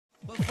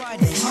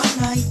Friday,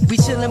 night, we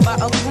chillin' by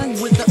a pool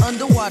with the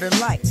underwater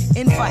light.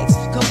 Invites,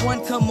 come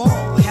one, come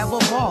all, have a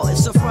ball.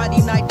 It's a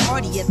Friday night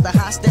party at the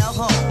Hostel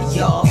Hall,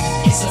 y'all.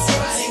 It's a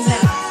Friday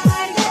night,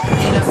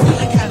 and I'm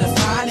feeling kinda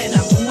fine, and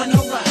I'm doing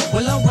alright.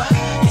 Well, alright.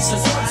 It's a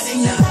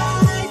Friday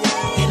night,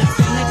 and I'm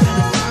feeling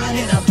kinda fine,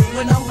 and I'm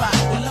doing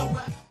alright. Well,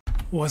 alright.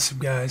 What's up,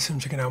 guys? I'm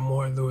checking out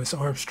more Louis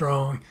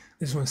Armstrong.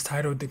 This one's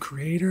titled "The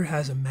Creator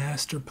Has a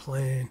Master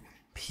Plan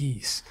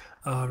Piece."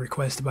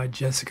 Requested by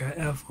Jessica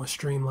F on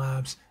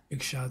Streamlabs.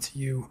 Big shout out to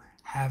you.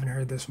 Haven't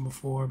heard this one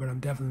before, but I'm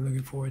definitely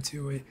looking forward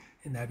to it.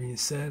 And that being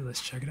said,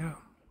 let's check it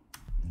out.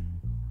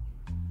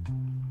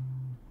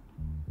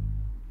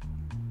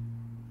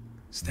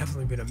 It's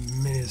definitely been a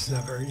minute since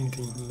I've heard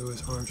anything from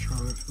Louis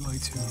Armstrong. If you'd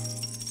like to.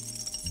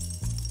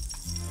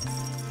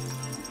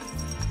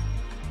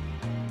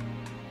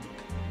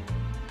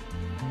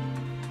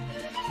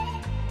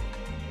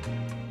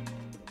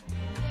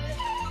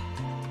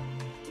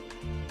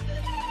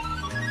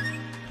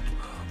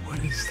 What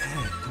is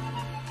that?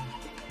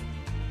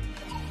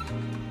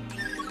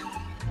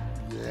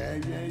 Yeah,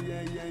 yeah,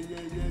 yeah, yeah,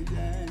 yeah, yeah,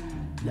 yeah,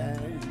 yeah.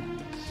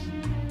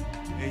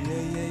 Yeah,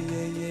 yeah, yeah,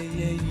 yeah, yeah,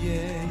 yeah,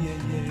 yeah,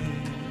 yeah.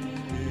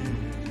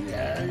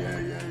 Yeah, yeah,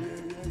 yeah,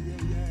 yeah, yeah,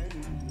 yeah,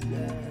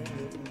 yeah.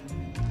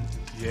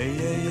 Yeah,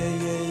 yeah, yeah,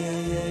 yeah,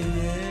 yeah, yeah,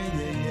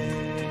 yeah, yeah.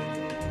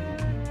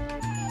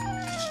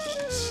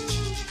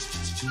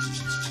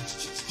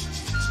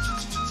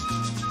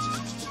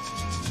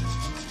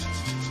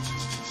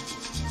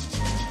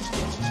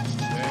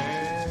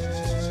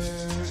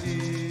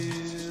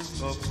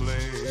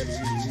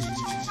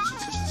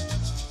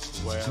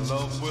 Where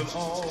love will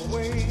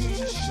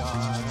always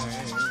shine,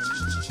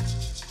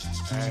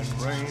 and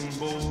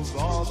rainbows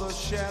are the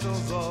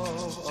shadows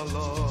of a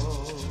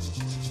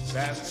love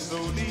that's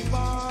so divine.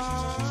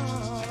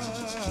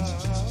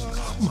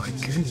 Oh my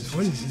goodness,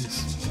 what is this?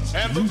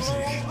 And the Music.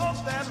 glow of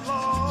that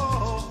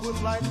love will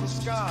light the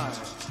sky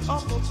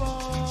up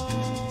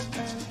above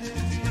and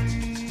it's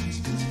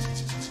free.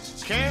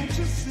 Can't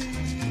you see?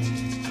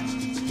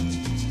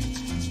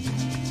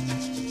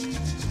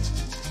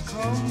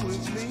 Come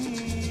with me.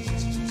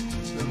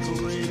 The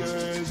Creator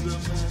is the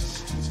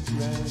master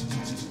plan.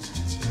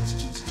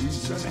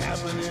 Peace and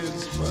happiness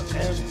for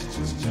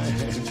every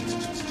man.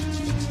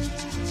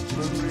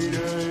 The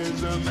Creator is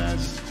the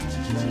master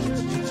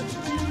plan.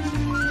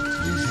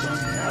 Peace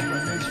and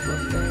happiness for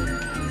every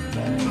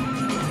man.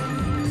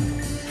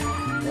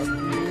 The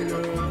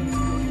Creator is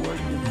the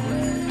working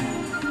plan.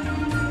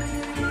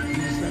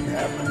 Peace and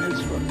happiness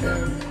for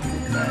every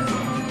man.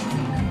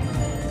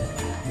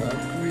 The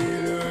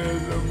Creator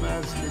is the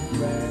master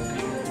plan.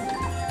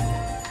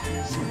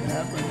 Peace and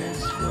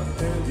happiness for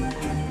every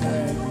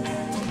man.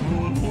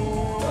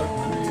 The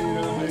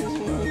Creator makes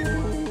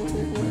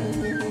perfect plan.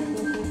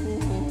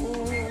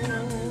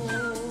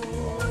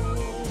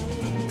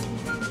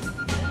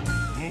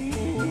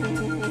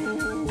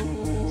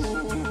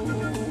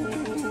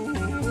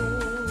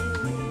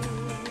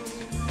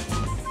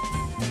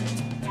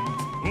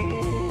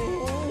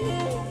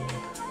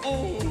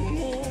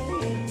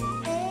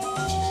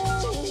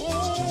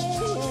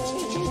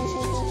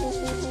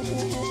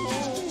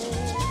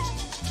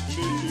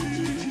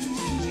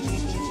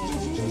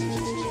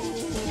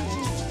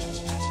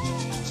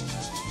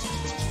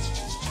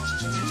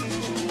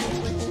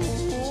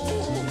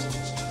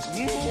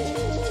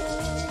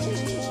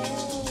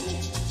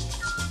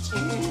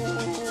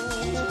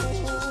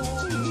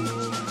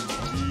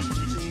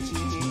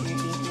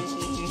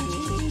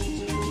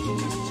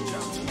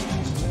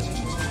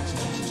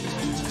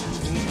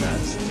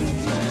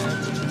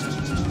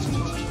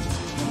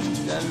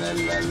 La la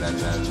la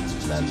la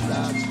la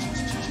la.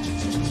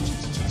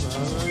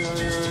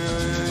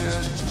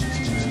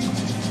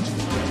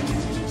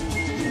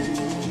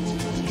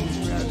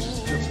 That's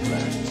the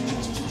plan.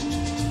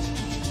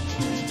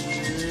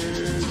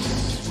 Yes,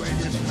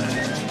 swinging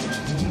man.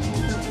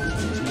 That's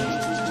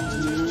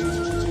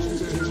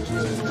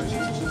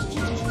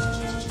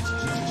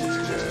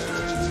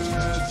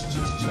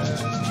the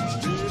plan.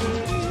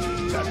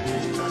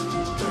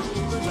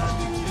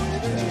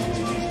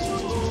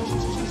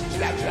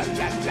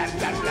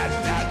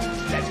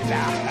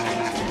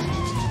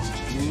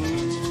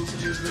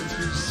 Music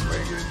is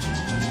swinging.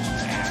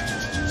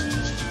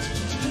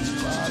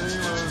 Body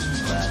was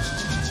back.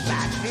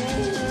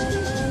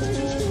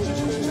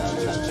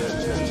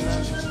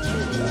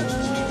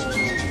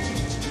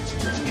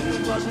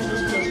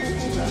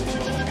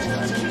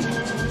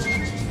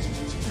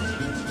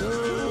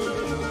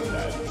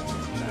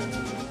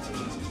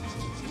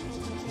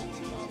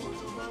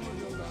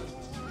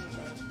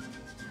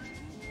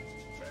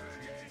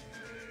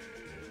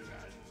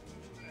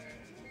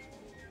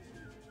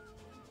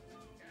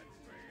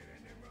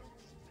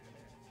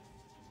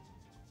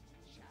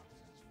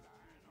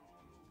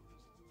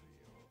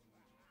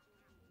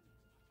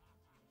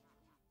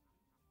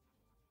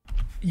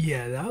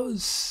 Yeah, that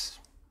was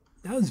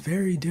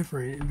very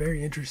different and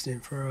very interesting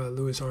for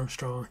Louis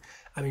Armstrong.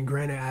 I mean,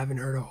 granted, I haven't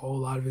heard a whole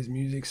lot of his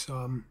music, so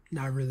I'm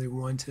not really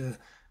one to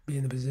be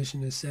in the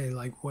position to say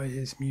like what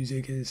his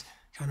music is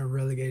kind of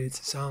relegated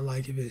to sound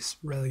like, if it's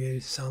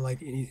relegated to sound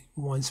like any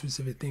one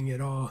specific thing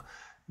at all.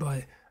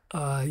 But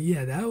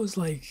yeah, that was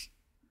like,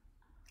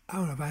 I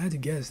don't know, if I had to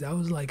guess, that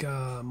was like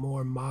a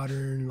more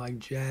modern, like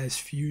jazz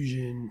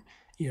fusion,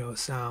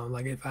 sound.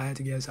 Like if I had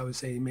to guess, I would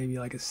say maybe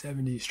like a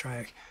 70s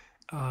track.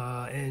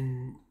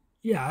 And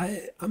yeah,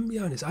 I'm gonna be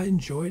honest, I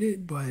enjoyed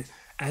it, but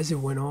as it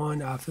went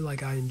on, I feel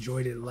like I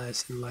enjoyed it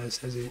less and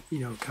less as it,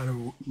 kind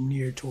of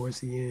neared towards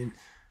the end.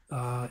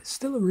 It's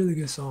still a really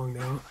good song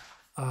though.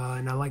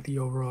 And I like the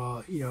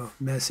overall,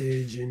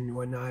 message and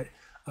whatnot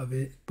of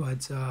it.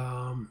 But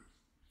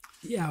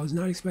yeah, I was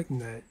not expecting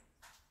that.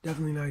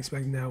 Definitely not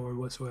expecting that one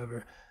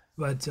whatsoever.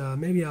 But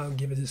maybe I'll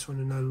give it this one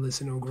another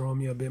listen. It'll grow on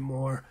me a bit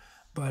more.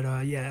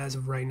 But yeah, as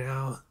of right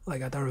now,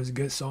 like I thought it was a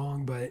good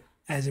song, but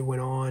as it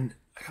went on,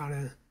 I kind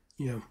of,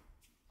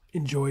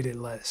 enjoyed it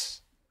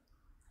less.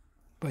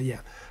 But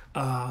yeah,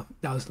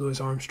 that was Louis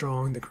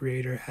Armstrong. The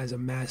creator has a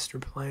master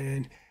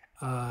plan.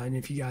 And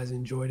if you guys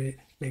enjoyed it,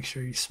 make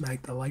sure you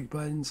smack the like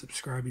button,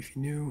 subscribe if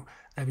you're new.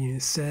 That being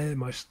said,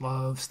 much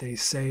love, stay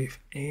safe,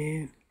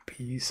 and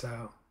peace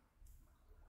out.